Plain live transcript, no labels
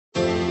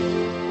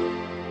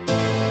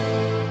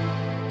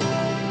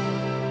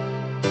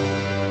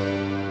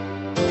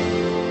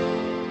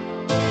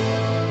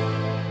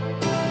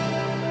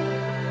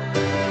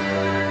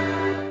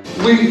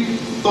we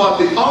thought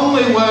the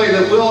only way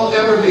that we'll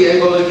ever be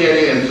able to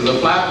get into the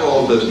flat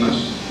roll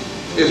business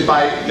is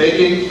by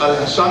making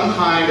some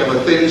kind of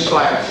a thin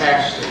slab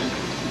casting.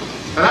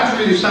 And that's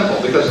really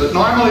simple, because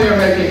normally you're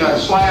making a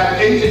slab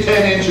 8 to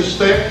 10 inches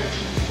thick.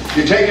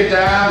 You take it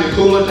down, you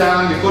cool it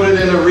down, you put it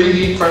in a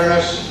reheat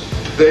furnace,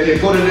 then you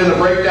put it in a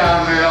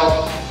breakdown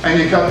mill, and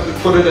you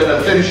put it in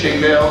a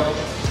finishing mill.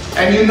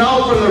 And you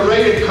know from the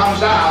rate it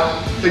comes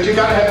out that you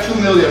got to have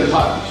 2 million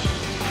tons.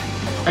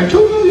 And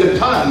 2 million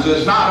tons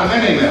is not a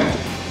mini mill.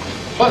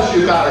 Plus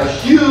you've got a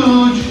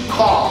huge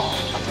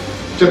cost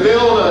to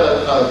build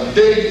a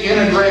big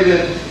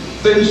integrated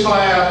thin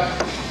slab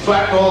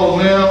flat roll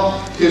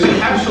mill is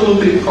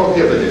absolutely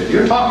prohibitive.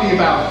 You're talking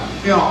about,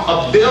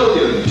 $1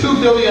 billion,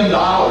 $2 billion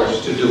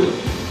to do it.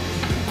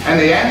 And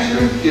the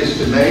answer is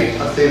to make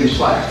a thin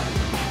slab,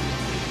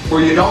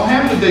 where you don't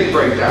have the big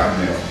breakdown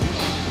mill,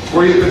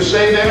 where you can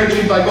save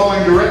energy by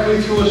going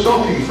directly through a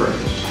soaking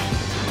furnace.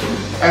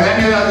 And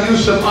then you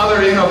use some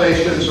other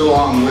innovations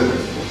along with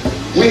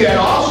it. We had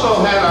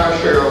also had our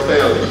share of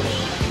failures.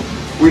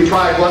 We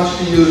tried once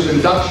to use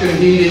induction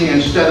heating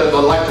instead of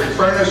electric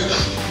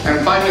furnace,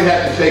 and finally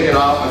had to take it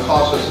off, and it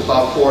cost us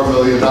about $4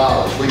 million.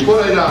 We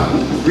put in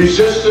a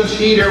resistance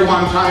heater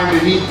one time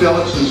to heat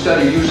billets instead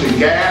of using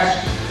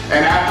gas,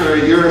 and after a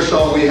year or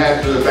so we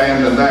had to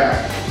abandon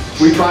that.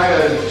 We tried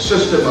a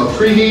system of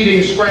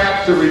preheating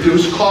scrap to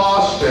reduce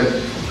cost,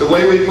 and the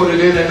way we put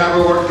it in, it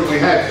never worked, and we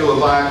had to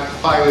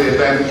finally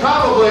abandon.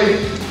 Probably,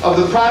 of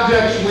the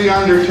projects we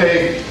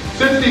undertake,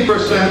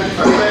 50%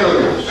 are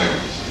failures.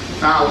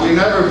 Now, we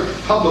never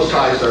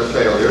publicize our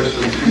failures,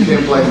 and you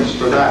can't blame us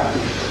for that.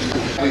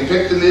 We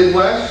picked the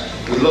Midwest,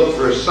 we looked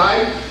for a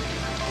site,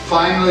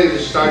 finally we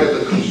started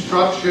the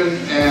construction,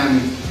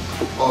 and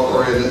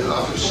or in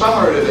the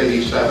summer of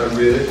 '87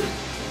 really,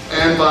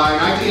 and by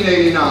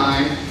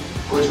 1989,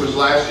 which was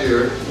last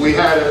year, we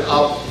had it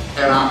up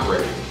and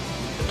operating.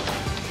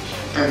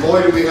 And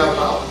boy did we have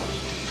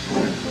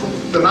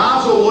problems. The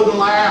nozzle wouldn't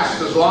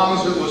last as long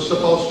as it was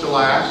supposed to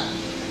last.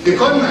 You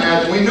couldn't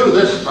add, we knew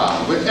this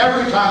problem. But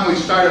every time we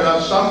started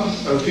up,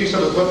 a piece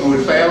of equipment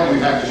would fail and we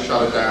had to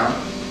shut it down.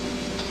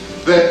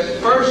 The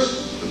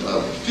first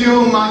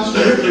few months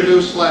we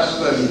produced less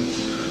than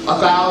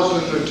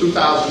 1,000 or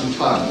 2,000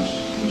 tons.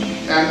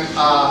 And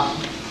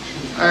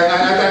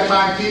at that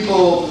time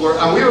people were,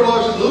 we were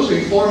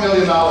losing $4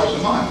 million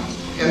a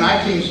month. In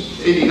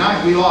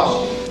 1989 we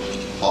lost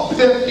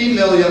 $50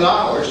 million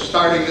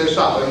starting this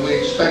up, and we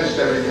expensed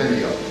every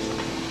penny of it.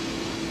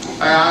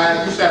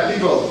 I used to have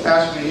people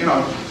ask me,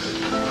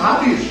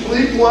 how do you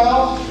sleep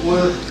well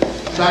with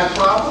that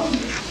problem?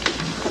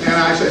 And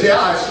I said,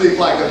 yeah, I sleep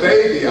like a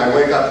baby. I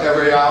wake up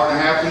every hour and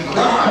a half and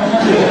cry.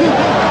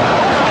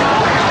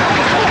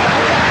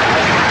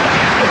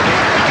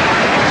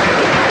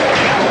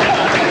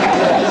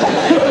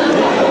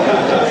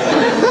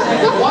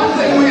 One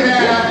thing we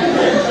had,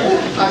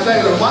 I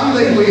say the one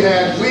thing we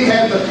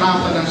had the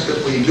confidence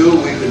that we knew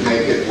we could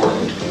make it work.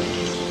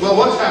 Well,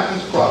 what's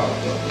happened to product?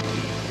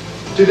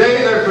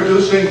 Today they're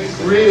producing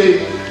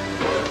really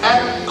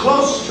at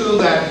close to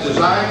that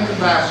design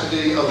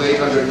capacity of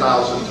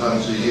 800,000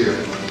 tons a year.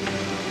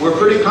 We're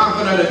pretty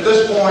confident at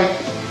this point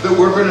that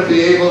we're going to be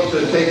able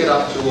to take it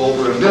up to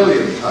over 1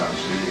 million tons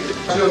a year.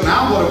 So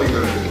now what are we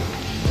going to do?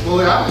 Well,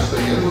 the obvious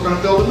thing is we're going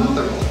to build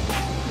another mill.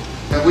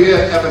 And we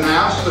have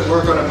announced that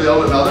we're going to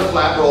build another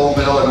flat roll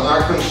mill in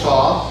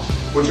Arkansas,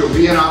 which will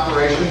be in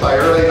operation by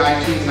early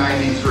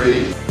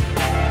 1993.